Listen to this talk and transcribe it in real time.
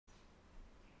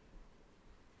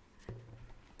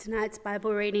Tonight's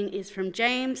Bible reading is from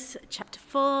James chapter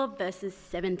 4, verses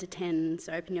 7 to 10.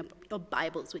 So open your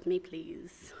Bibles with me,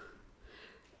 please.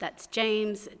 That's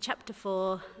James chapter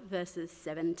 4, verses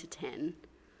 7 to 10.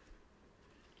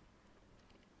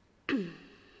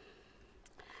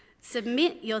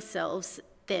 Submit yourselves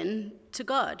then to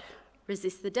God.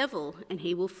 Resist the devil, and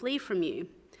he will flee from you.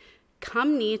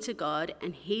 Come near to God,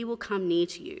 and he will come near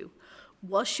to you.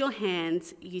 Wash your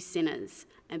hands, you sinners,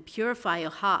 and purify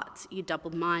your hearts, you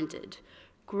double-minded.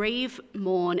 Grieve,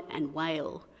 mourn, and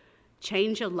wail.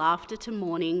 Change your laughter to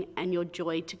mourning and your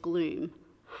joy to gloom.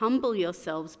 Humble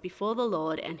yourselves before the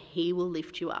Lord, and he will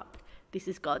lift you up. This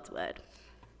is God's word.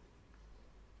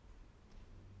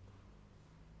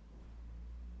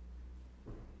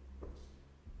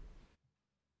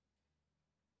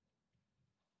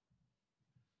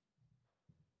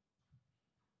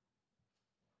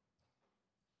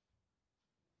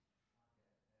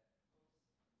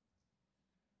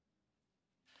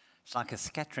 It's like a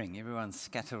scattering. Everyone's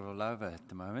scattered all over at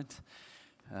the moment.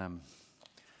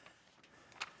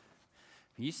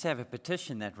 We used to have a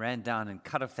petition that ran down and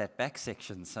cut off that back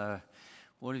section, so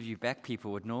all of you back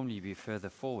people would normally be further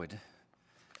forward.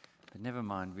 But never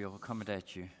mind, we'll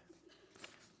accommodate you.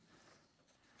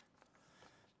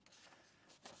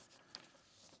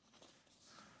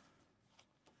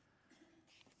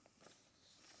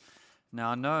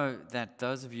 Now, I know that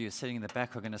those of you sitting in the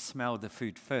back are going to smell the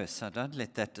food first, so don't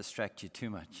let that distract you too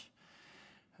much.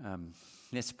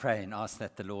 Let's pray and ask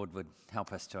that the Lord would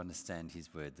help us to understand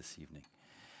his word this evening.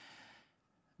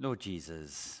 Lord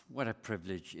Jesus, what a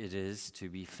privilege it is to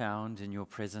be found in your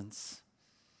presence.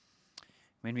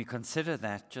 When we consider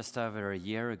that just over a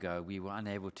year ago we were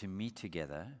unable to meet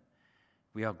together,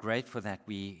 we are grateful that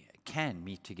we can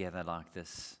meet together like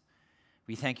this.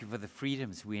 We thank you for the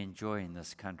freedoms we enjoy in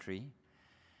this country.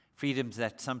 Freedoms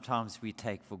that sometimes we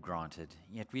take for granted,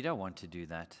 yet we don't want to do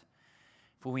that.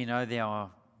 For we know there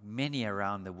are many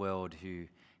around the world who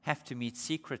have to meet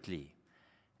secretly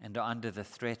and are under the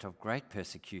threat of great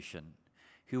persecution,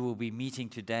 who will be meeting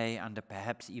today under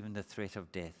perhaps even the threat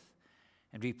of death.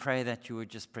 And we pray that you would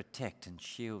just protect and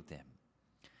shield them.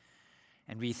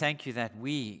 And we thank you that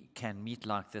we can meet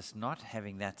like this, not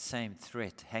having that same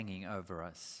threat hanging over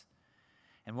us.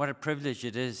 And what a privilege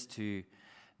it is to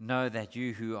know that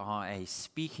you, who are a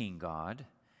speaking God,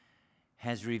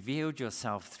 has revealed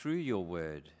yourself through your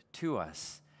word to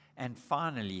us, and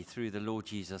finally through the Lord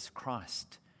Jesus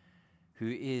Christ,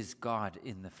 who is God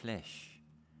in the flesh.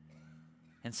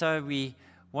 And so we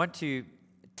want to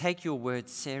take your word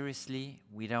seriously.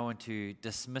 We don't want to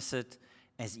dismiss it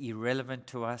as irrelevant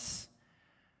to us.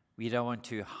 We don't want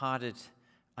to hide it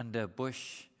under a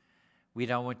bush. We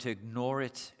don't want to ignore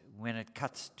it when it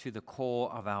cuts to the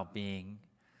core of our being.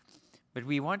 But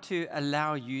we want to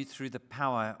allow you, through the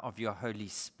power of your Holy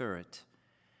Spirit,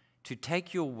 to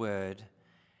take your word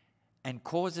and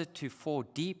cause it to fall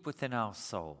deep within our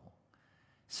soul,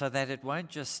 so that it won't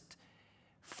just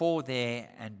fall there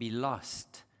and be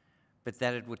lost, but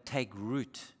that it would take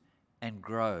root and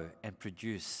grow and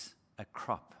produce a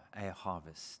crop, a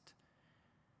harvest.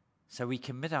 So we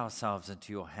commit ourselves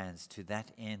into your hands to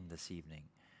that end this evening,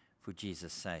 for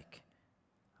Jesus' sake.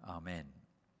 Amen.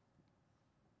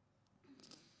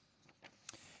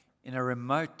 In a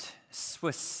remote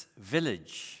Swiss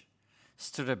village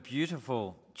stood a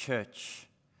beautiful church.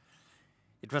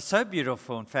 It was so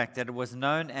beautiful, in fact, that it was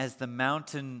known as the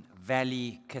Mountain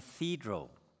Valley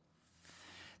Cathedral.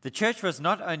 The church was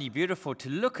not only beautiful to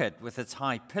look at with its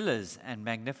high pillars and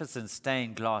magnificent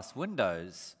stained glass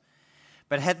windows,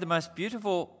 but had the most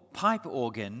beautiful pipe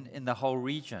organ in the whole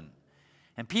region.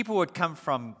 And people would come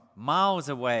from miles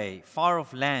away, far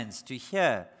off lands, to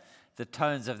hear the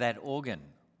tones of that organ.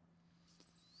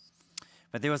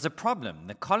 But there was a problem.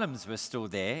 The columns were still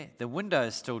there, the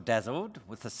windows still dazzled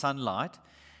with the sunlight,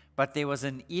 but there was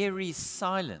an eerie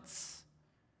silence.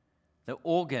 The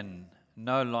organ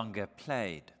no longer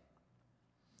played.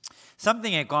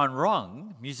 Something had gone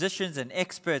wrong. Musicians and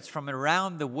experts from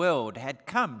around the world had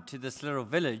come to this little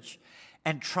village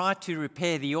and tried to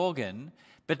repair the organ,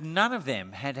 but none of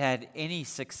them had had any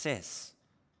success.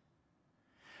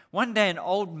 One day, an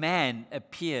old man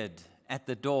appeared at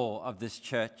the door of this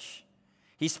church.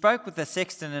 He spoke with the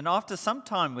sexton, and after some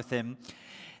time with him,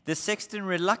 the sexton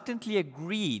reluctantly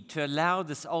agreed to allow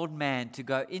this old man to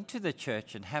go into the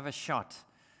church and have a shot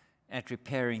at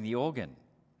repairing the organ.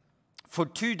 For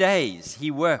 2 days, he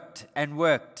worked and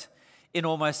worked in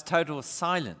almost total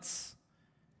silence.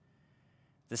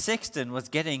 The sexton was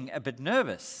getting a bit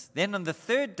nervous. Then on the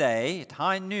third day, at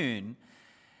high noon,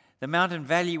 the mountain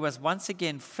valley was once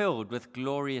again filled with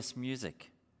glorious music.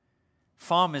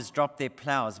 Farmers dropped their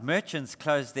plows. Merchants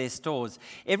closed their stores.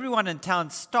 Everyone in town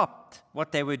stopped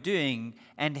what they were doing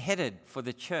and headed for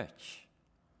the church.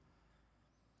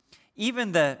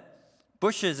 Even the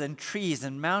bushes and trees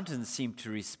and mountains seemed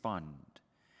to respond.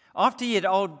 After the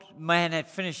old man had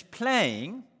finished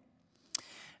playing,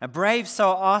 a brave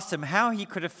soul asked him how he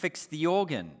could have fixed the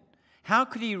organ. How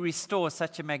could he restore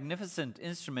such a magnificent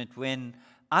instrument when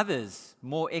others,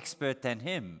 more expert than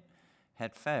him,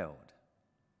 had failed?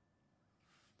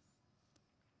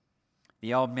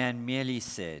 The old man merely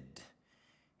said,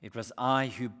 "It was I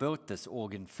who built this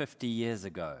organ 50 years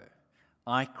ago.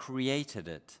 I created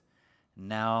it.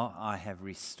 Now I have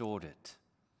restored it."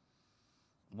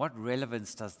 What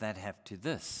relevance does that have to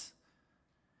this?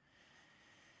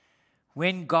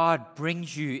 When God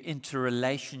brings you into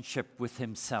relationship with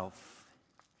himself,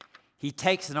 he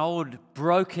takes an old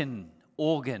broken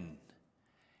organ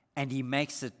and he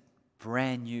makes it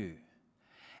brand new.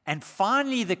 And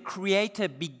finally, the Creator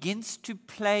begins to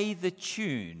play the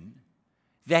tune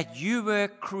that you were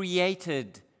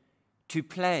created to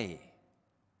play.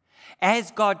 As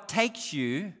God takes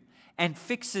you and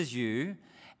fixes you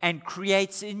and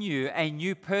creates in you a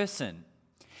new person,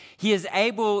 he is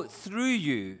able through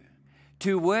you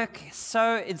to work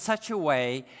in such a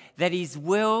way that his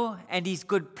will and his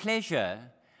good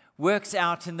pleasure works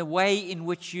out in the way in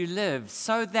which you live,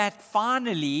 so that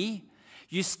finally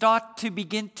you start to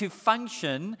begin to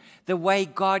function the way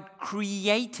God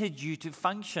created you to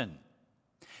function.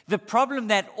 The problem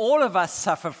that all of us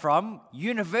suffer from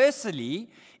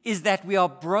universally is that we are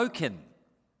broken.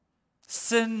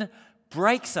 Sin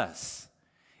breaks us.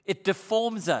 It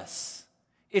deforms us.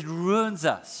 It ruins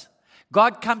us.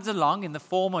 God comes along in the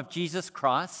form of Jesus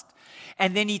Christ,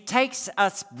 and then he takes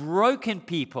us broken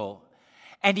people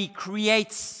and he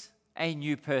creates a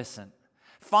new person,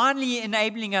 finally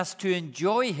enabling us to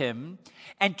enjoy him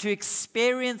and to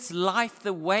experience life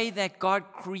the way that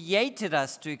God created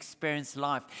us to experience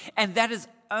life. And that is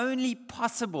only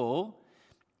possible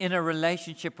in a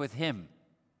relationship with him.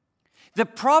 The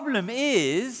problem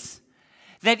is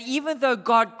that even though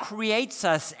God creates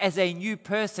us as a new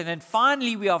person and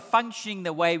finally we are functioning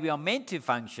the way we are meant to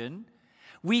function,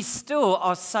 we still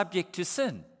are subject to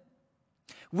sin.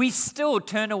 We still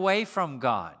turn away from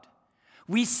God.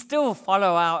 We still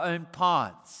follow our own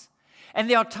paths. And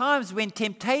there are times when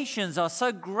temptations are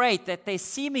so great that they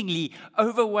seemingly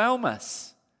overwhelm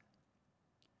us.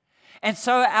 And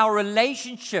so our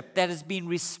relationship that has been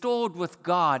restored with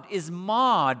God is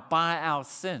marred by our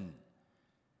sin.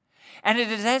 And it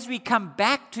is as we come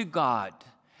back to God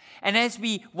and as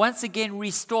we once again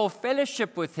restore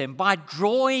fellowship with him by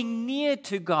drawing near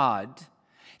to God,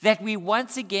 that we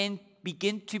once again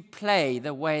begin to play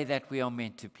the way that we are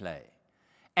meant to play.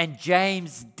 And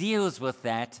James deals with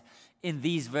that in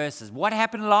these verses. What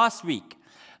happened last week?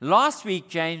 Last week,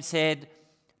 James said,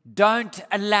 don't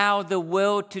allow the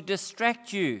world to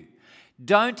distract you.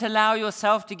 Don't allow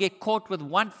yourself to get caught with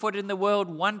one foot in the world,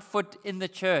 one foot in the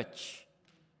church.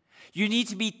 You need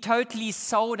to be totally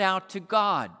sold out to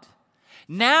God.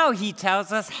 Now he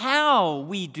tells us how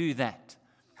we do that.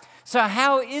 So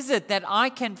how is it that I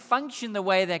can function the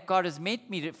way that God has meant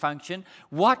me to function?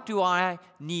 What do I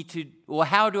need to, or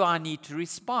how do I need to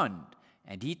respond?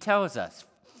 And he tells us.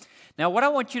 Now, what I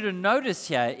want you to notice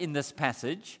here in this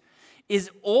passage is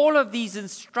all of these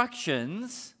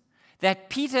instructions that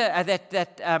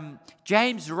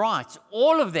James writes,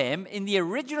 all of them in the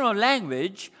original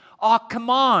language are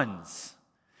commands.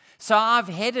 So I've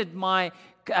headed my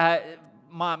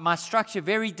structure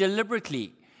very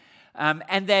deliberately.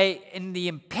 And they, in the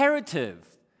imperative,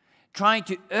 trying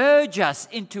to urge us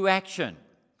into action.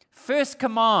 First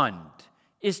command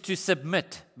is to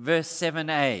submit, verse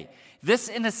 7a. This,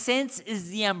 in a sense, is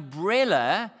the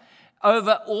umbrella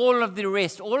over all of the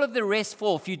rest. All of the rest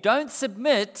fall. If you don't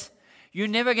submit, you're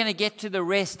never going to get to the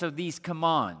rest of these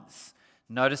commands.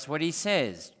 Notice what he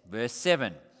says, verse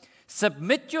 7.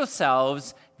 Submit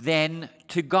yourselves then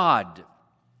to God.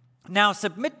 Now,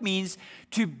 submit means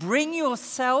to bring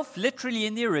yourself, literally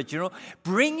in the original,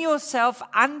 bring yourself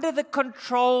under the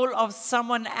control of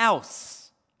someone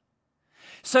else.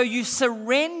 So you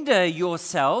surrender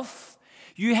yourself,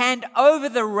 you hand over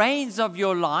the reins of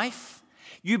your life,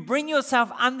 you bring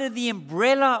yourself under the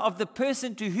umbrella of the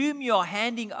person to whom you're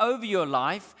handing over your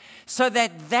life, so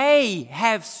that they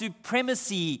have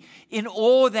supremacy in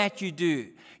all that you do.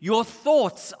 Your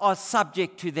thoughts are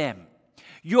subject to them.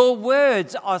 Your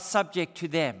words are subject to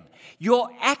them. Your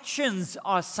actions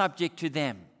are subject to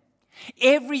them.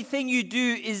 Everything you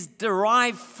do is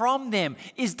derived from them,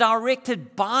 is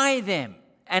directed by them,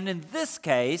 and in this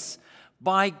case,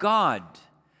 by God.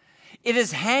 It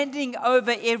is handing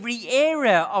over every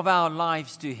area of our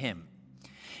lives to Him.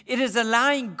 It is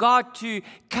allowing God to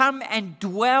come and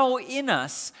dwell in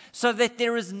us so that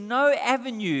there is no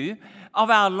avenue of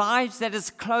our lives that is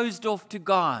closed off to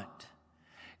God.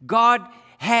 God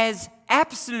has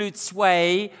absolute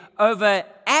sway over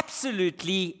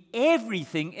absolutely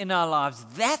everything in our lives.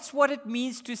 That's what it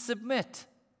means to submit.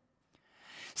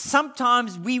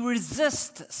 Sometimes we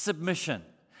resist submission.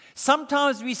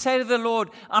 Sometimes we say to the Lord,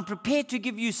 I'm prepared to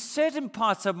give you certain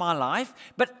parts of my life,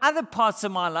 but other parts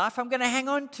of my life I'm going to hang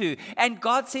on to. And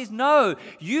God says, no,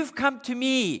 you've come to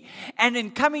me. And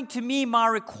in coming to me, my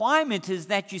requirement is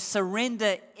that you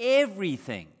surrender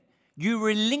everything. You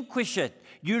relinquish it.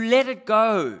 You let it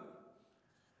go.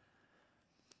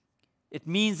 It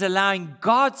means allowing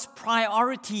God's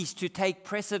priorities to take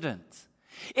precedence.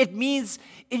 It means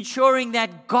ensuring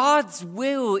that God's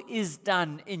will is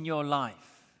done in your life.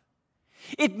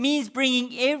 It means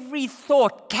bringing every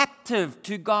thought captive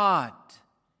to God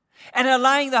and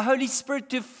allowing the Holy Spirit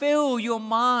to fill your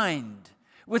mind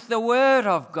with the Word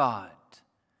of God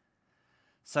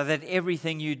so that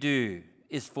everything you do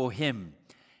is for Him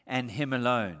and Him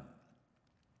alone.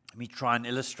 Let me try and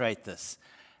illustrate this.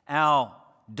 Our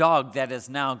dog that has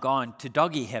now gone to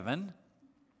doggy heaven,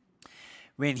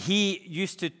 when he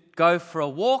used to go for a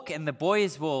walk, and the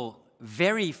boys will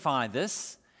verify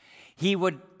this, he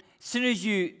would, as soon as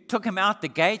you took him out the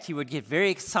gate, he would get very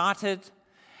excited.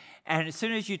 And as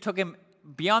soon as you took him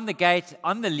beyond the gate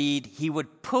on the lead, he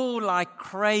would pull like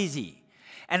crazy.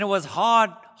 And it was hard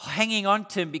hanging on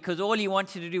to him because all he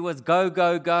wanted to do was go,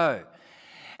 go, go.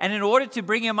 And in order to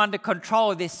bring him under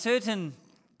control, there's certain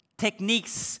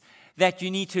techniques that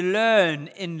you need to learn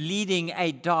in leading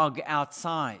a dog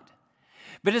outside.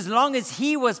 But as long as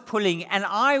he was pulling and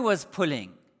I was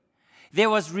pulling, there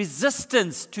was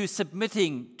resistance to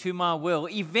submitting to my will.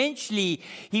 Eventually,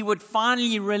 he would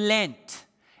finally relent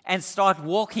and start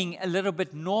walking a little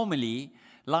bit normally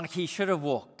like he should have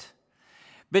walked.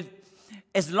 But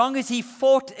as long as he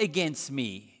fought against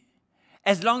me,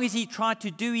 as long as he tried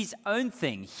to do his own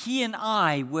thing, he and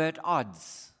I were at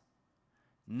odds.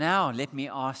 Now, let me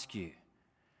ask you,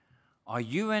 are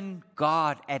you and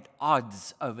God at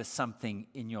odds over something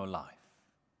in your life?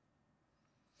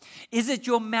 Is it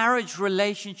your marriage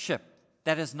relationship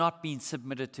that has not been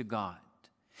submitted to God?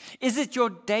 Is it your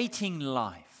dating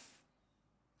life?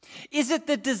 Is it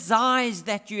the desires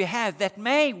that you have that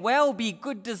may well be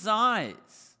good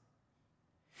desires?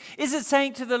 Is it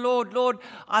saying to the Lord, Lord,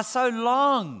 I so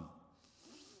long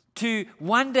to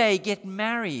one day get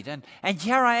married, and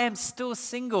here I am still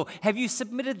single. Have you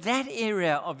submitted that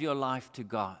area of your life to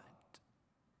God?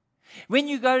 When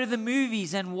you go to the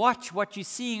movies and watch what you're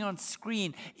seeing on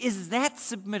screen, is that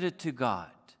submitted to God?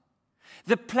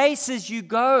 The places you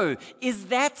go, is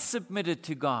that submitted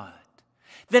to God?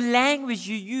 The language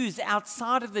you use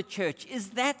outside of the church,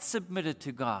 is that submitted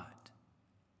to God?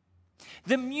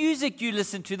 The music you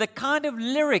listen to, the kind of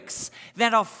lyrics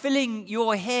that are filling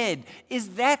your head, is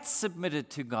that submitted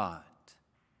to God?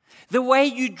 The way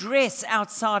you dress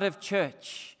outside of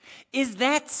church, is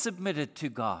that submitted to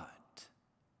God?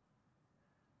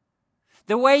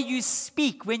 The way you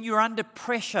speak when you're under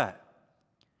pressure,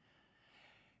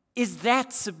 is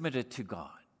that submitted to God?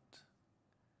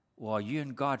 Or are you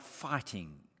and God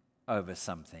fighting over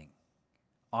something?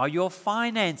 Are your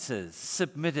finances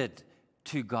submitted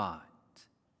to God?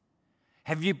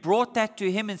 Have you brought that to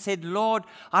Him and said, Lord,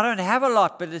 I don't have a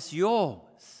lot, but it's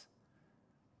yours?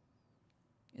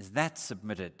 Is that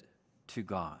submitted to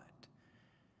God?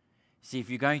 See, if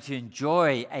you're going to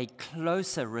enjoy a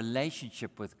closer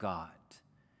relationship with God,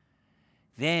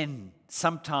 then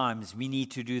sometimes we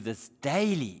need to do this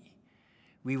daily.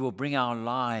 We will bring our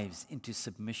lives into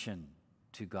submission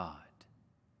to God.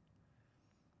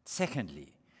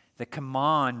 Secondly, the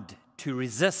command to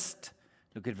resist.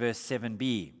 Look at verse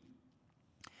 7b.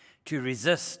 To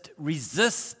resist.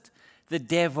 Resist the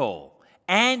devil,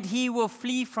 and he will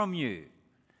flee from you.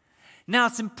 Now,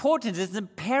 it's important, it's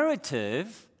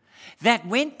imperative that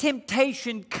when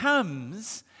temptation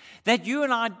comes, that you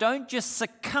and I don't just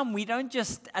succumb, we don't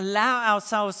just allow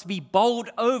ourselves to be bowled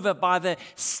over by the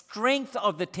strength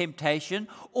of the temptation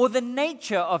or the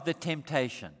nature of the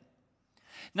temptation.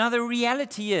 Now, the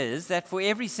reality is that for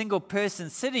every single person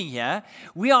sitting here,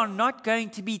 we are not going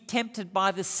to be tempted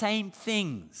by the same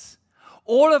things.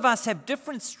 All of us have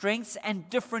different strengths and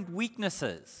different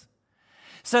weaknesses.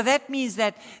 So that means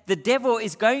that the devil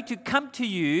is going to come to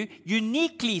you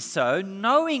uniquely so,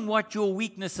 knowing what your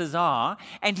weaknesses are,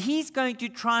 and he's going to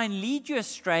try and lead you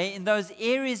astray in those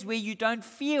areas where you don't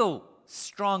feel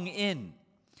strong in.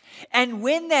 And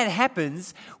when that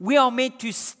happens, we are meant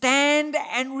to stand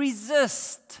and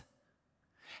resist.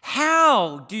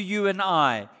 How do you and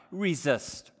I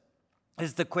resist?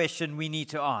 Is the question we need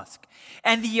to ask.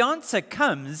 And the answer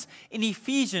comes in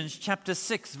Ephesians chapter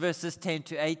 6, verses 10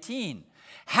 to 18.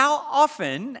 How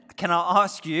often, can I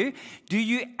ask you, do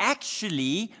you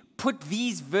actually put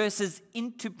these verses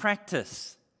into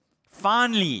practice?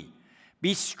 Finally,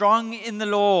 be strong in the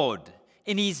Lord,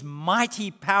 in His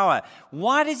mighty power.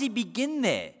 Why does He begin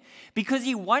there? Because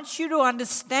He wants you to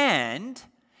understand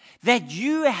that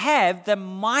you have the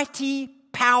mighty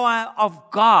power of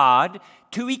God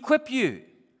to equip you.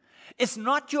 It's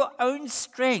not your own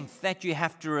strength that you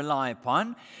have to rely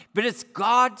upon, but it's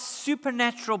God's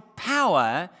supernatural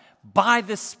power by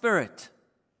the Spirit.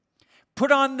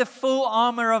 Put on the full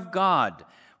armor of God.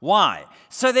 Why?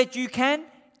 So that you can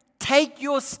take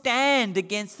your stand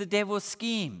against the devil's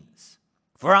schemes.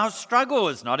 For our struggle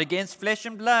is not against flesh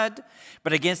and blood,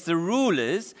 but against the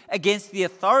rulers, against the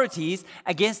authorities,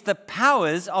 against the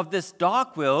powers of this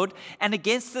dark world, and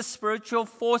against the spiritual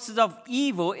forces of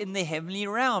evil in the heavenly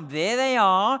realm. There they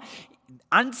are,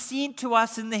 unseen to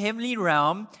us in the heavenly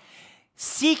realm,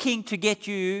 seeking to get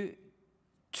you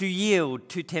to yield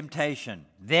to temptation.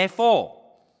 Therefore,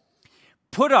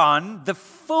 put on the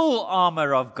full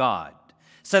armor of God,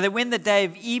 so that when the day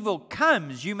of evil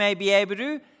comes, you may be able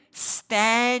to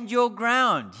stand your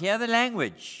ground. Hear the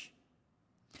language.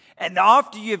 And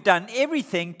after you've done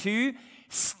everything to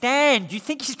stand, do you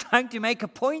think he's trying to make a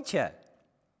point here?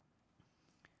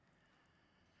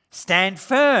 Stand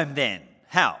firm then.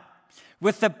 How?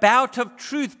 With the belt of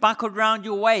truth buckled round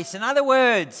your waist. In other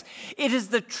words, it is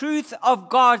the truth of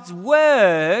God's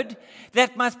word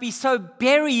that must be so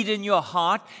buried in your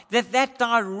heart that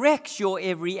directs your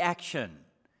every action.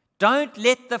 Don't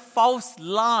let the false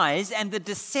lies and the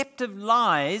deceptive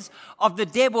lies of the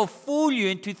devil fool you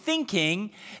into thinking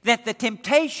that the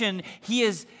temptation he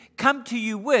has come to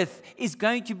you with is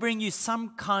going to bring you some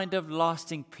kind of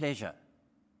lasting pleasure.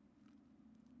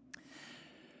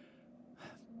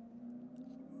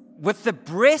 With the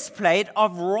breastplate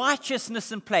of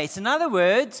righteousness in place. In other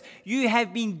words, you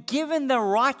have been given the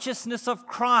righteousness of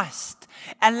Christ.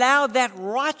 Allow that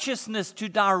righteousness to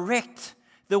direct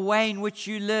the way in which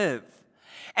you live.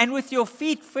 And with your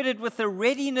feet fitted with the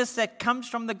readiness that comes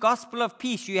from the gospel of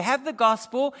peace. You have the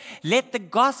gospel. Let the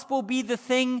gospel be the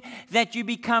thing that you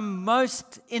become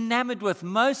most enamored with,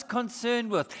 most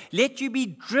concerned with. Let you be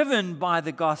driven by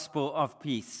the gospel of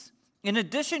peace. In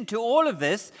addition to all of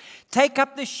this, take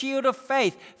up the shield of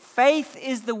faith. Faith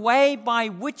is the way by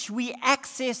which we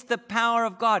access the power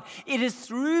of God. It is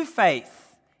through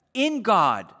faith in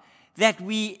God that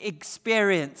we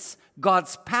experience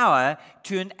God's power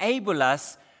to enable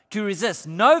us to resist.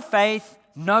 No faith,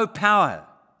 no power.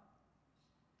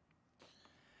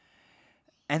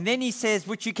 And then he says,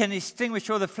 which you can extinguish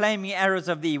all the flaming arrows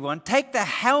of the evil one. Take the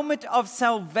helmet of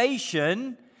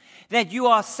salvation that you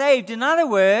are saved. In other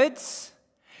words,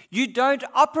 you don't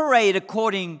operate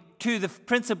according to the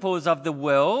principles of the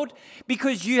world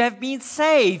because you have been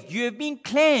saved, you have been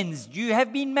cleansed, you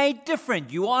have been made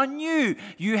different, you are new,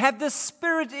 you have the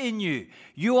Spirit in you.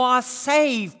 You are a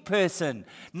saved person,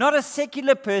 not a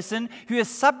secular person who is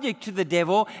subject to the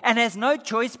devil and has no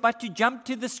choice but to jump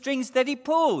to the strings that he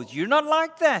pulls. You're not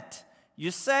like that.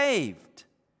 You're saved.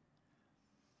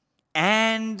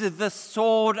 And the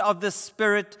sword of the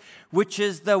Spirit, which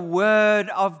is the Word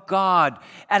of God.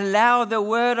 Allow the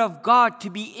Word of God to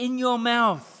be in your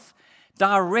mouth,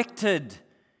 directed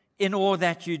in all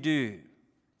that you do.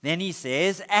 Then he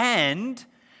says, and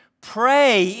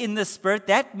pray in the Spirit.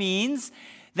 That means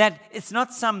that it's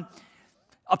not some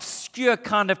obscure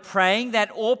kind of praying,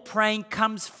 that all praying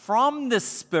comes from the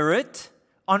Spirit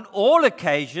on all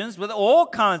occasions with all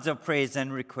kinds of prayers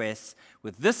and requests.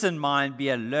 With this in mind, be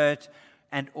alert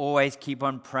and always keep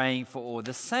on praying for all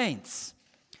the saints.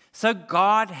 So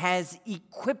God has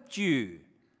equipped you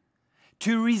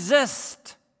to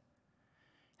resist.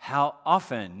 How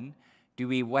often do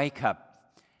we wake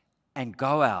up and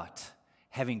go out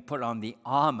having put on the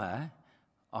armor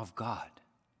of God?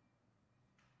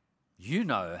 You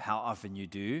know how often you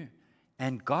do,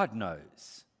 and God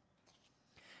knows.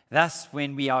 Thus,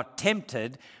 when we are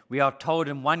tempted, we are told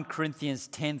in 1 Corinthians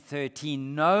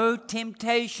 10:13, no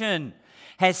temptation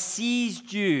has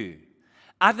seized you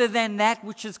other than that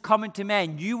which is common to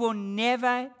man. You will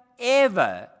never,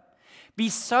 ever be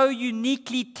so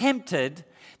uniquely tempted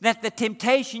that the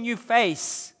temptation you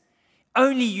face,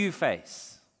 only you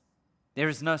face. There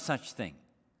is no such thing.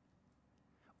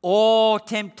 All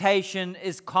temptation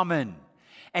is common.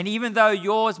 And even though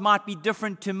yours might be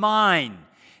different to mine,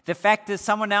 The fact that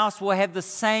someone else will have the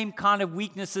same kind of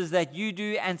weaknesses that you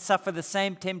do and suffer the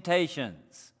same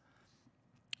temptations.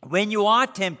 When you are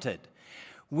tempted,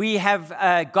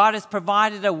 God has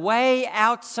provided a way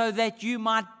out so that you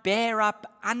might bear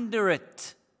up under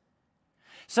it.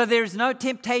 So there is no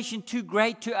temptation too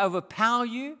great to overpower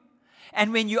you.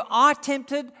 And when you are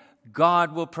tempted,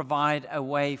 God will provide a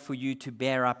way for you to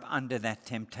bear up under that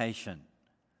temptation.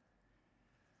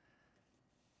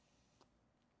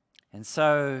 And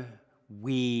so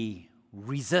we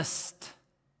resist.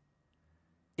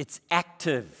 It's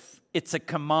active. It's a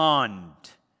command.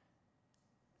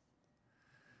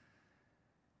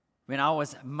 When I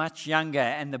was much younger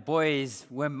and the boys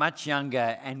were much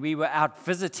younger and we were out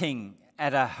visiting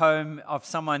at a home of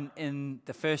someone in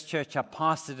the first church I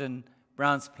pastored in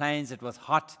Browns Plains, it was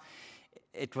hot.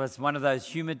 It was one of those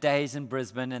humid days in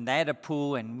Brisbane, and they had a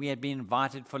pool, and we had been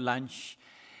invited for lunch,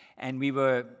 and we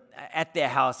were at their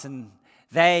house, and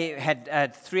they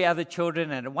had 3 other children,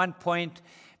 and at one point,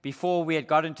 before we had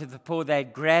got into the pool, they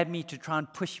grabbed me to try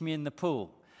and push me in the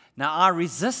pool. Now, I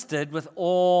resisted with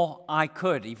all I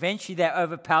could. Eventually, they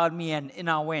overpowered me, and in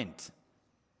I went.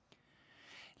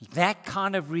 That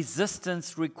kind of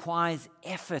resistance requires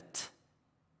effort.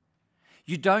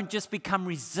 You don't just become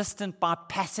resistant by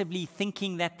passively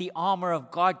thinking that the armor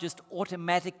of God just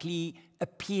automatically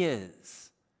appears.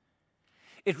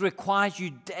 It requires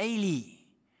you daily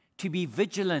to be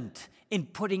vigilant in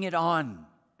putting it on.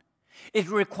 It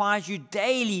requires you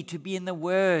daily to be in the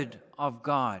Word of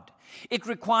God. It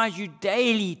requires you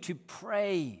daily to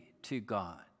pray to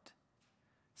God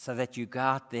so that you go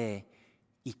out there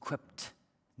equipped,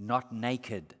 not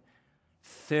naked.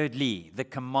 Thirdly, the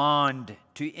command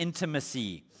to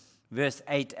intimacy, verse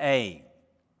 8a.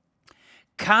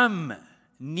 Come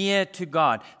near to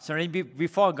God. Sorry,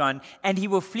 before I go on, and he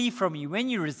will flee from you. When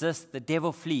you resist, the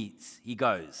devil flees. He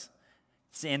goes.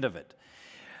 It's the end of it.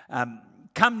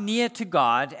 Come near to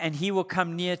God, and he will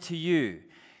come near to you.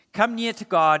 Come near to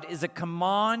God is a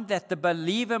command that the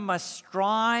believer must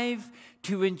strive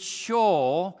to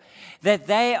ensure that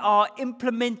they are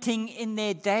implementing in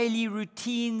their daily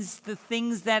routines the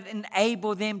things that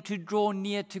enable them to draw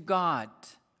near to God.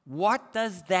 What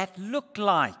does that look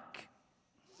like?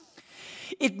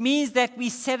 It means that we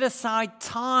set aside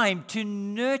time to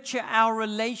nurture our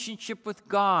relationship with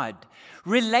God.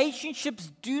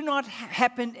 Relationships do not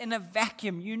happen in a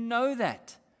vacuum. You know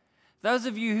that. Those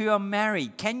of you who are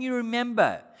married, can you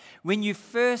remember when you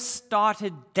first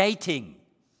started dating?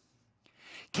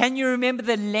 Can you remember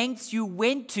the lengths you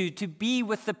went to be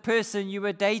with the person you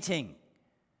were dating?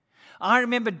 I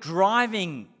remember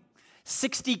driving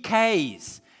 60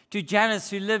 Ks to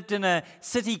Janice, who lived in a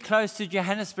city close to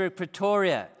Johannesburg,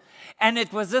 Pretoria. And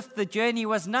it was as if the journey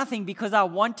was nothing because I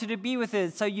wanted to be with her.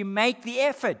 So you make the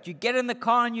effort. You get in the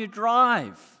car and you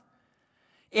drive.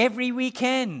 Every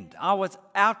weekend, I was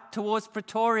out towards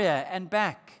Pretoria and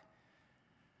back.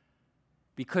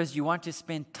 Because you want to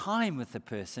spend time with the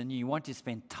person. You want to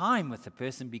spend time with the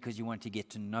person because you want to get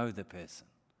to know the person.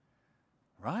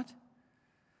 Right?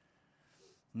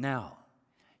 Now,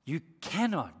 you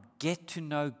cannot get to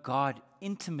know God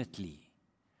intimately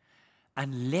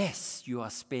unless you are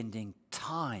spending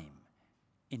time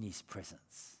in His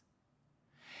presence.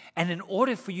 And in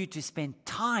order for you to spend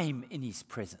time in His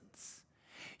presence,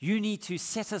 you need to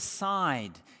set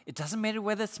aside, it doesn't matter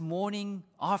whether it's morning,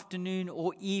 afternoon,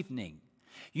 or evening,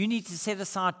 you need to set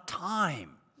aside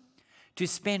time to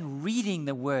spend reading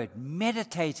the Word,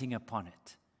 meditating upon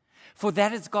it. For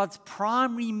that is God's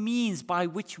primary means by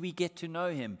which we get to know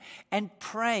Him. And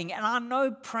praying. And I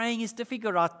know praying is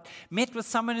difficult. I met with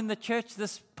someone in the church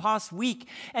this past week,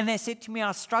 and they said to me,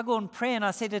 I struggle in prayer. And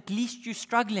I said, at least you're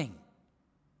struggling.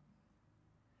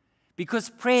 Because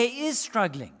prayer is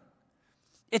struggling.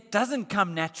 It doesn't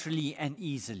come naturally and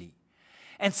easily.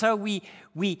 And so we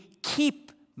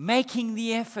keep making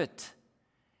the effort.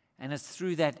 And it's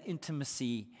through that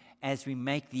intimacy as we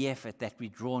make the effort that we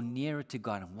draw nearer to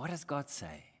God. And what does God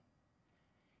say?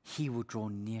 He will draw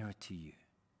nearer to you.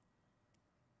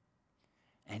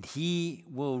 And He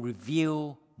will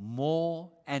reveal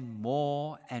more and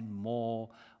more and more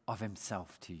of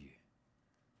Himself to you.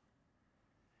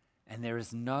 And there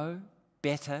is no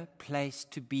better place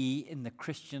to be in the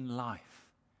Christian life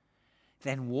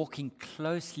than walking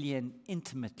closely and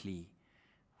intimately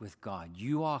with God.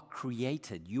 You are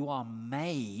created, you are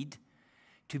made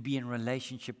to be in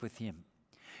relationship with Him.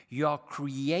 You are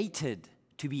created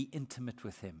to be intimate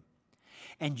with Him.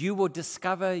 And you will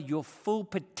discover your full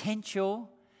potential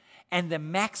and the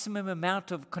maximum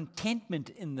amount of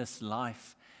contentment in this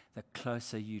life the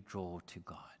closer you draw to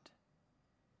God.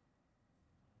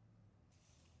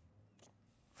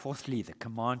 Fourthly, the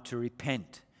command to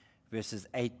repent, verses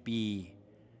 8b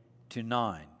to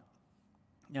 9.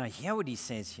 Now, hear what he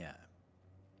says here.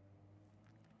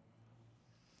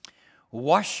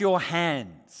 Wash your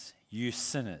hands, you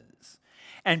sinners,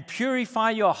 and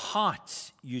purify your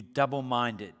hearts, you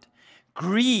double-minded.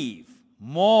 Grieve,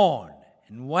 mourn,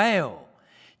 and wail.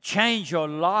 Change your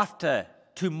laughter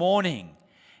to mourning,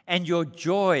 and your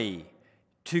joy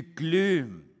to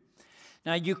gloom.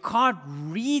 Now, you can't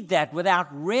read that without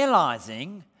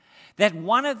realizing that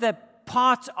one of the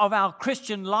parts of our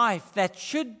Christian life that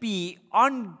should be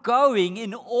ongoing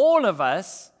in all of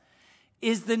us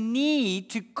is the need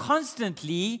to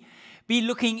constantly be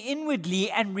looking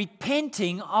inwardly and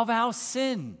repenting of our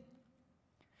sin.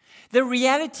 The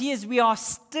reality is we are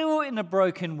still in a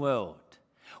broken world.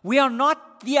 We are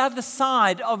not the other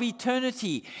side of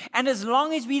eternity. And as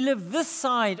long as we live this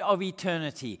side of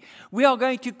eternity, we are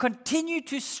going to continue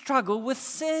to struggle with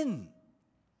sin.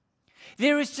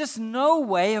 There is just no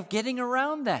way of getting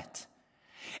around that.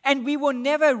 And we will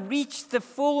never reach the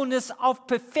fullness of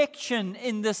perfection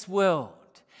in this world.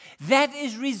 That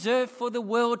is reserved for the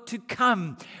world to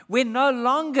come, where no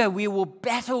longer we will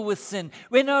battle with sin,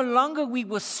 where no longer we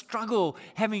will struggle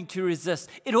having to resist.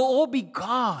 It will all be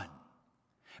gone.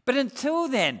 But until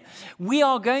then, we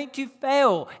are going to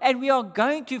fail, and we are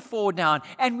going to fall down,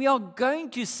 and we are going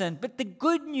to sin. But the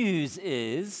good news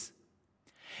is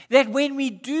that when we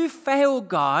do fail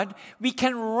God, we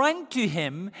can run to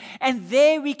Him, and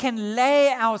there we can lay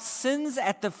our sins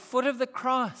at the foot of the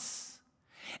cross.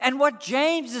 And what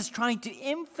James is trying to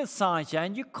emphasize here,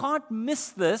 and you can't miss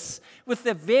this with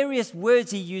the various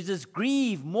words he uses,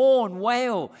 grieve, mourn,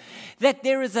 wail, that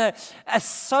there is a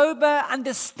sober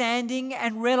understanding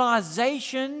and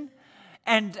realization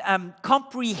and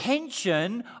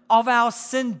comprehension of our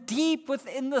sin deep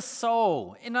within the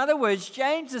soul. In other words,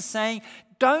 James is saying,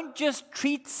 don't just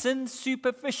treat sin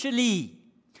superficially.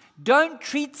 Don't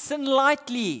treat sin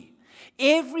lightly.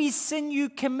 Every sin you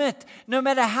commit, no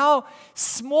matter how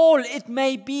small it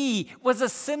may be, was a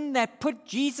sin that put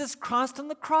Jesus Christ on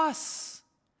the cross.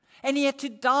 And He had to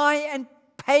die and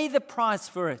pay the price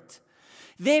for it.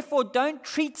 Therefore, don't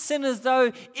treat sin as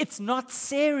though it's not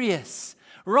serious.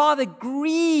 Rather,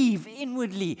 grieve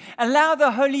inwardly. Allow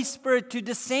the Holy Spirit to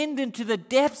descend into the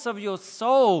depths of your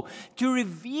soul to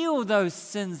reveal those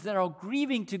sins that are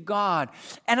grieving to God,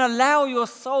 and allow your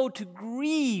soul to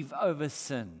grieve over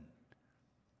sin.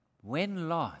 When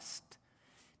last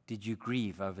did you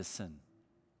grieve over sin?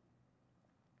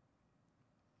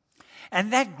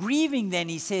 And that grieving, then,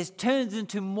 he says, turns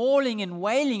into mourning and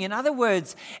wailing. In other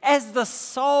words, as the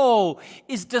soul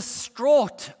is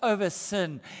distraught over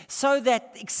sin, so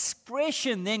that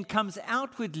expression then comes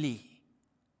outwardly.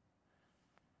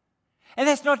 And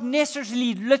that's not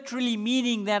necessarily literally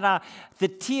meaning that the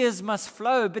tears must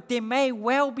flow, but there may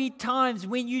well be times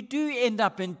when you do end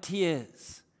up in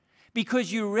tears,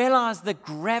 because you realize the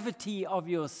gravity of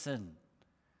your sin.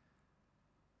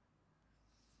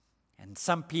 And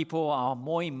some people are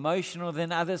more emotional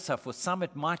than others, so for some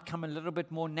it might come a little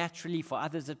bit more naturally, for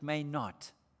others it may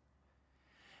not.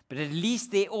 But at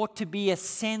least there ought to be a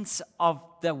sense of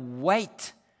the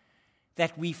weight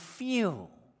that we feel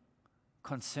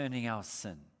concerning our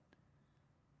sin.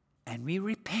 And we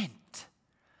repent.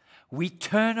 We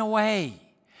turn away.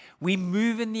 We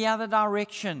move in the other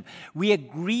direction. We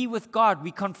agree with God.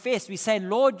 We confess. We say,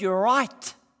 Lord, you're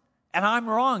right, and I'm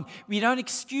wrong. We don't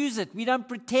excuse it. We don't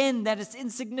pretend that it's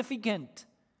insignificant.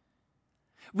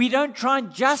 We don't try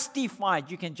and justify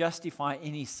it. You can justify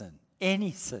any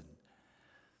sin.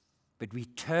 But we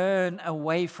turn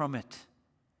away from it.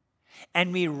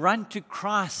 And we run to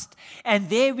Christ. And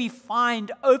there we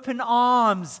find open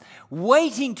arms,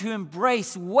 waiting to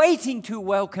embrace, waiting to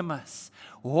welcome us,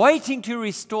 waiting to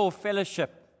restore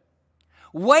fellowship,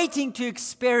 waiting to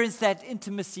experience that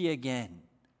intimacy again.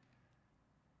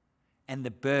 And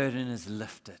the burden is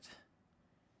lifted.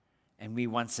 And we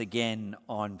once again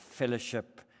on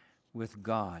fellowship with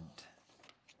God.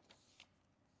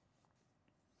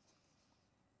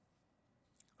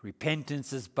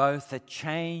 Repentance is both a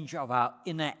change of our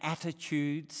inner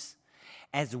attitudes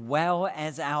as well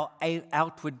as our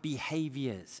outward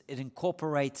behaviors. It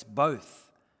incorporates both.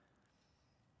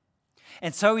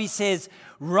 And so he says,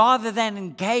 rather than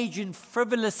engage in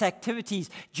frivolous activities,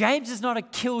 James is not a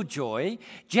killjoy.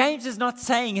 James is not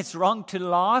saying it's wrong to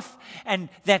laugh and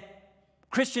that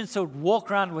Christians should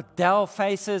walk around with dull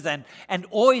faces and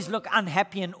always look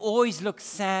unhappy and always look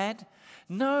sad.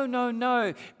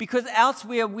 No, because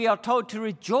elsewhere we are told to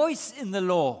rejoice in the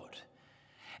Lord.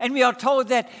 And we are told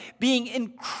that being in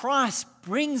Christ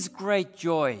brings great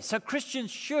joy. So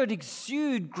Christians should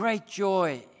exude great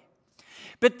joy.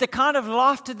 But the kind of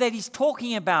laughter that he's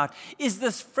talking about is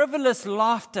this frivolous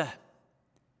laughter.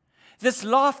 This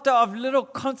laughter of little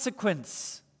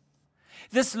consequence.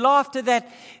 This laughter that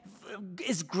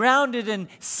is grounded in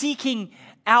seeking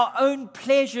our own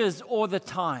pleasures all the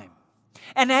time.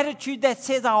 An attitude that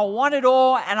says, I want it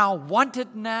all and I want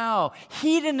it now.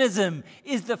 Hedonism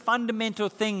is the fundamental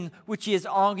thing which he is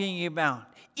arguing about.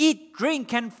 Eat,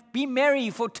 drink, and be merry,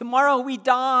 for tomorrow we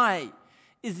die,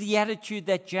 is the attitude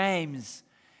that James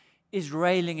is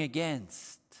railing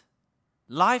against.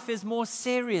 Life is more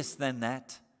serious than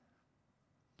that.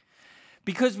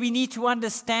 Because we need to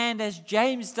understand, as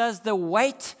James does, the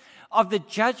weight of the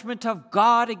judgment of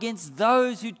God against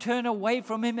those who turn away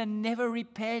from him and never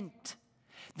repent.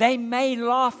 They may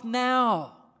laugh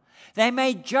now. They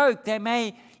may joke. They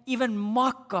may even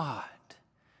mock God.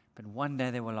 But one day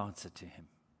they will answer to him.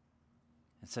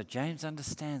 And so James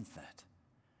understands that.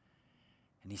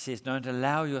 And he says, don't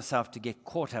allow yourself to get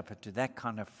caught up into that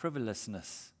kind of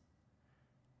frivolousness.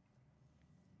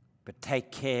 But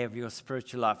take care of your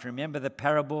spiritual life. Remember the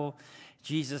parable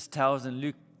Jesus tells in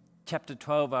Luke chapter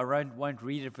 12. I won't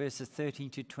read it, verses 13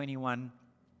 to 21.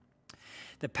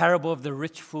 The parable of the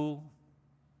rich fool.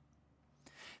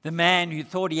 The man who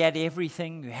thought he had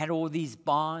everything, who had all these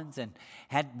barns and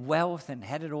had wealth and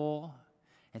had it all,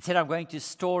 and said, I'm going to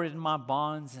store it in my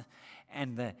barns.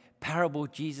 And the parable,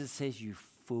 Jesus says, you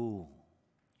fool,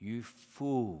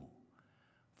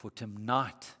 for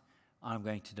tonight I'm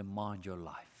going to demand your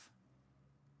life.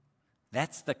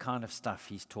 That's the kind of stuff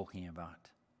he's talking about.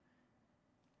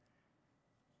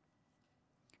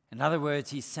 In other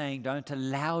words, he's saying, don't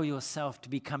allow yourself to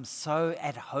become so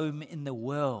at home in the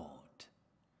world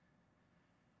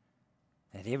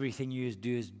that everything you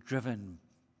do is driven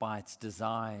by its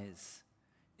desires,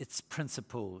 its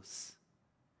principles,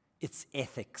 its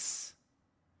ethics,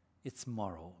 its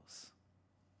morals.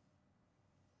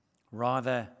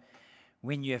 Rather,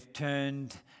 when you have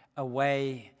turned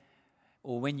away,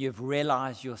 or when you've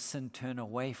realized your sin, turn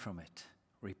away from it,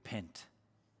 repent.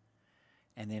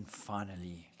 And then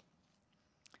finally,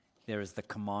 there is the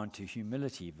command to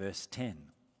humility, verse 10.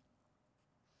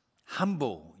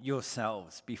 Humble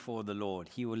yourselves before the Lord.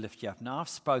 He will lift you up. Now, I've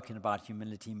spoken about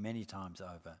humility many times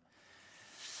over.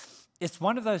 It's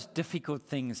one of those difficult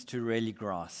things to really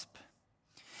grasp.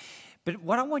 But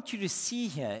what I want you to see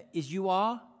here is you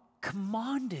are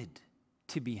commanded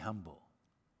to be humble.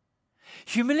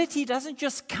 Humility doesn't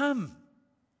just come.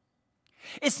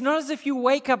 It's not as if you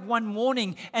wake up one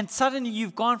morning and suddenly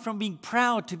you've gone from being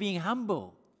proud to being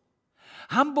humble.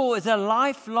 Humble is a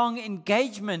lifelong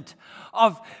engagement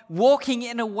of walking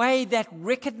in a way that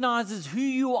recognizes who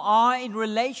you are in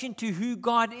relation to who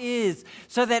God is,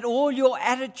 so that all your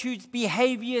attitudes,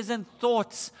 behaviors, and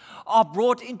thoughts are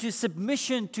brought into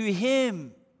submission to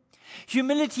Him.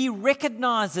 Humility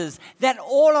recognizes that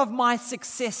all of my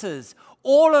successes,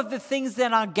 all of the things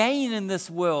that I gain in this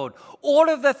world, all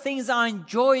of the things I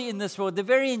enjoy in this world, the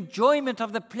very enjoyment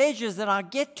of the pleasures that I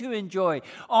get to enjoy,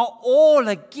 are all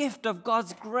a gift of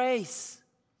God's grace.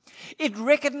 It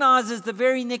recognizes the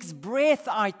very next breath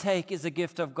I take is a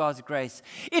gift of God's grace.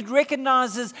 It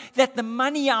recognizes that the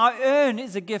money I earn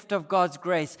is a gift of God's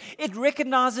grace. It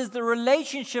recognizes the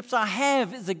relationships I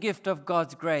have is a gift of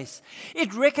God's grace.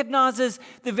 It recognizes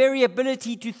the very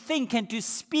ability to think and to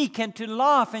speak and to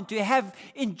laugh and to have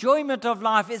enjoyment of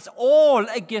life is all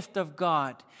a gift of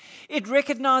God. It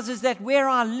recognizes that where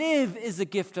I live is a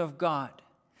gift of God.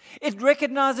 It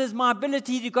recognizes my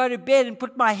ability to go to bed and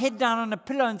put my head down on a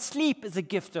pillow and sleep is a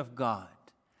gift of God.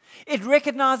 It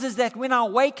recognizes that when I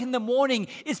wake in the morning,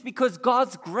 it's because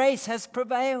God's grace has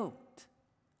prevailed.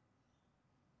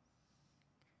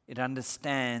 It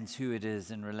understands who it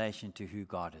is in relation to who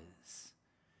God is.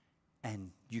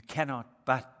 And you cannot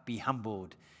but be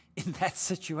humbled in that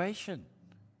situation.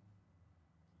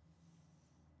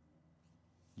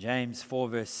 James 4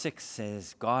 verse 6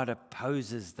 says, God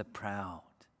opposes the proud.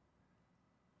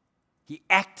 He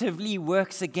actively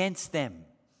works against them.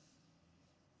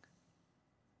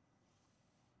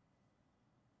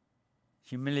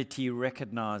 Humility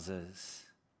recognizes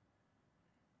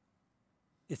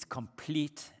its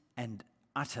complete and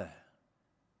utter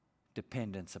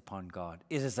dependence upon God.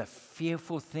 It is a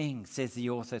fearful thing, says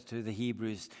the author to the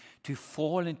Hebrews, to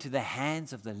fall into the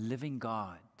hands of the living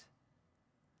God.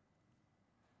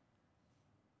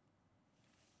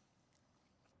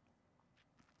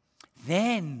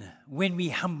 Then, when we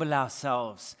humble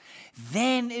ourselves,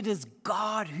 then it is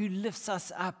God who lifts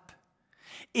us up.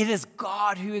 It is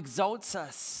God who exalts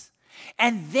us.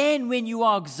 And then when you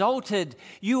are exalted,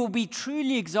 you will be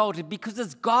truly exalted because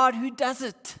it's God who does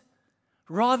it,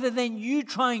 Rather than you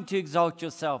trying to exalt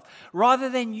yourself, rather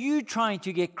than you trying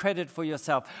to get credit for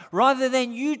yourself, rather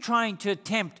than you trying to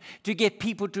attempt to get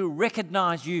people to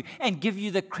recognize you and give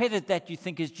you the credit that you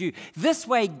think is due. This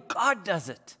way, God does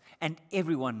it, and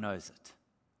everyone knows it.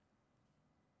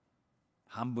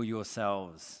 Humble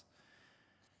yourselves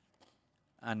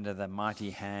under the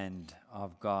mighty hand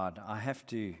of God. I have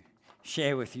to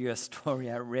share with you a story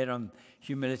I read on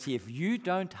humility. If you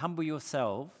don't humble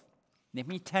yourself, let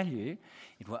me tell you,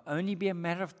 it will only be a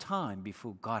matter of time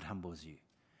before God humbles you.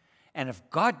 And if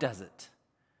God does it,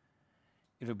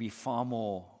 it'll be far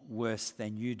more worse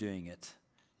than you doing it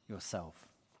yourself.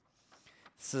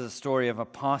 This is a story of a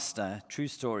pastor, true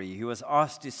story, who was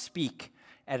asked to speak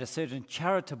at a certain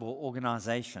charitable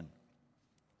organization.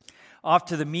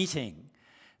 After the meeting,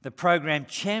 the program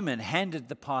chairman handed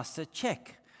the pastor a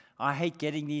check. I hate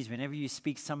getting these. Whenever you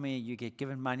speak somewhere, you get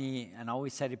given money. And I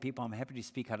always say to people, I'm happy to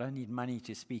speak. I don't need money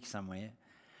to speak somewhere.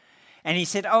 And he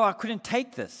said, I couldn't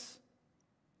take this.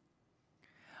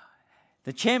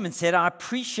 The chairman said, I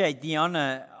appreciate the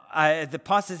honor. The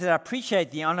pastor said, I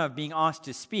appreciate the honor of being asked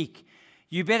to speak.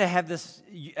 You better have this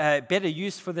better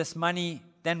use for this money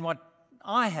than what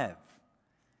I have.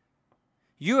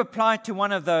 You apply to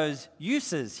one of those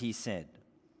uses, he said.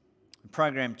 The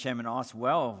program chairman asked,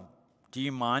 well, do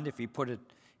you mind if we put it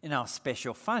in our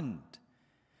special fund?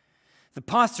 The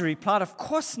pastor replied, of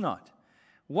course not.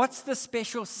 What's the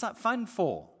special fund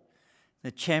for?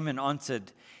 The chairman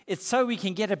answered, it's so we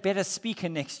can get a better speaker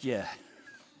next year.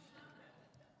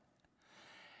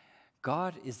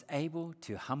 God is able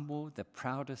to humble the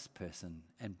proudest person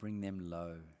and bring them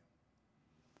low.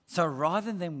 So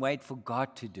rather than wait for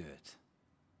God to do it,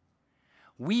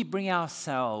 we bring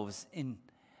ourselves in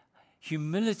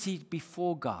humility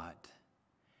before God,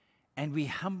 and we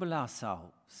humble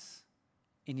ourselves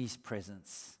in His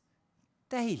presence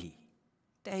daily.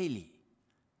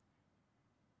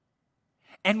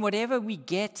 And whatever we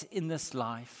get in this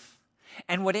life,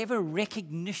 and whatever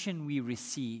recognition we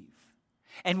receive,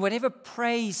 and whatever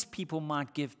praise people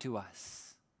might give to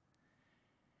us,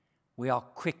 we are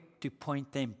quick to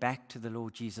point them back to the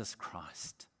Lord Jesus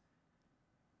Christ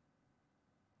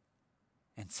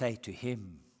and say, to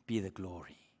Him be the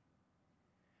glory.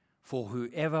 For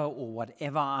whoever or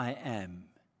whatever I am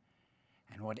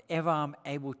and whatever I'm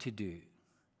able to do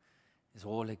is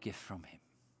all a gift from Him.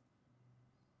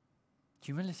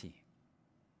 Humility.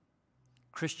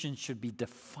 Christians should be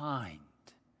defined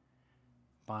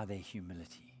by their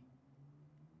humility.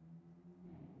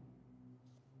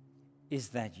 Is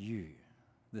that you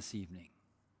this evening?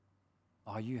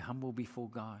 Are you humble before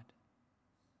God?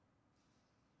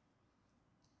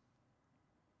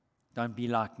 Don't be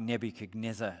like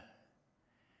Nebuchadnezzar,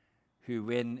 who,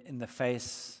 when in the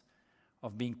face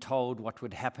of being told what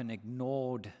would happen,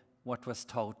 ignored what was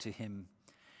told to him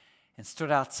and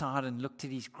stood outside and looked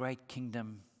at his great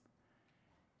kingdom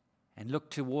and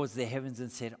looked towards the heavens and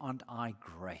said, aren't I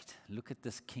great? Look at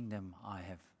this kingdom I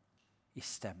have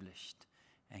established.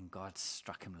 And God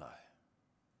struck him low.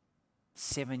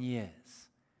 7 years.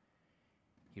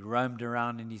 He roamed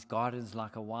around in his gardens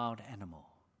like a wild animal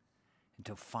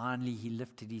until finally he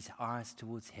lifted his eyes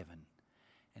towards heaven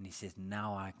and he says,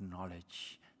 now I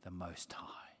acknowledge the Most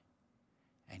High.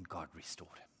 And God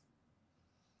restored him.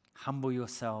 Humble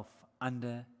yourself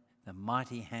under the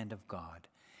mighty hand of God,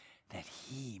 that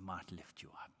He might lift you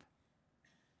up.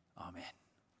 Amen.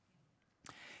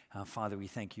 Father, we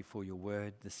thank You for Your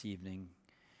word this evening.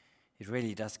 It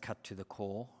really does cut to the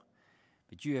core,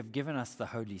 but You have given us the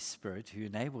Holy Spirit who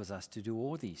enables us to do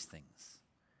all these things.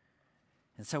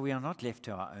 And so we are not left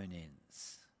to our own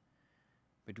ends,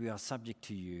 but we are subject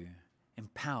to You,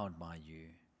 empowered by You.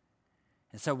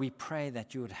 And so we pray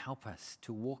that You would help us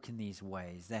to walk in these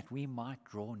ways, that we might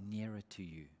draw nearer to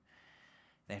You,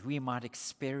 that we might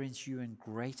experience You in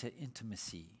greater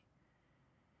intimacy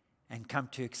and come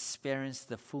to experience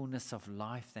the fullness of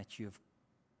life that You have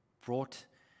brought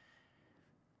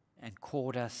and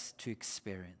called us to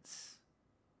experience.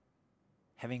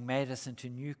 Having made us into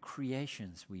new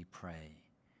creations, we pray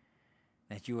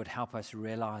that You would help us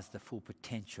realize the full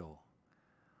potential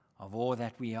of all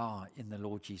that we are in the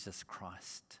Lord Jesus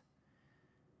Christ,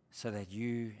 so that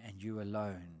You and You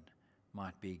alone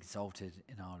might be exalted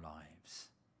in our lives.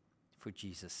 For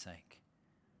Jesus' sake.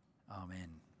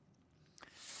 Amen.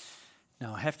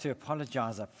 Now I have to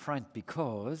apologize up front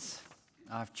because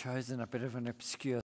I've chosen a bit of an obscure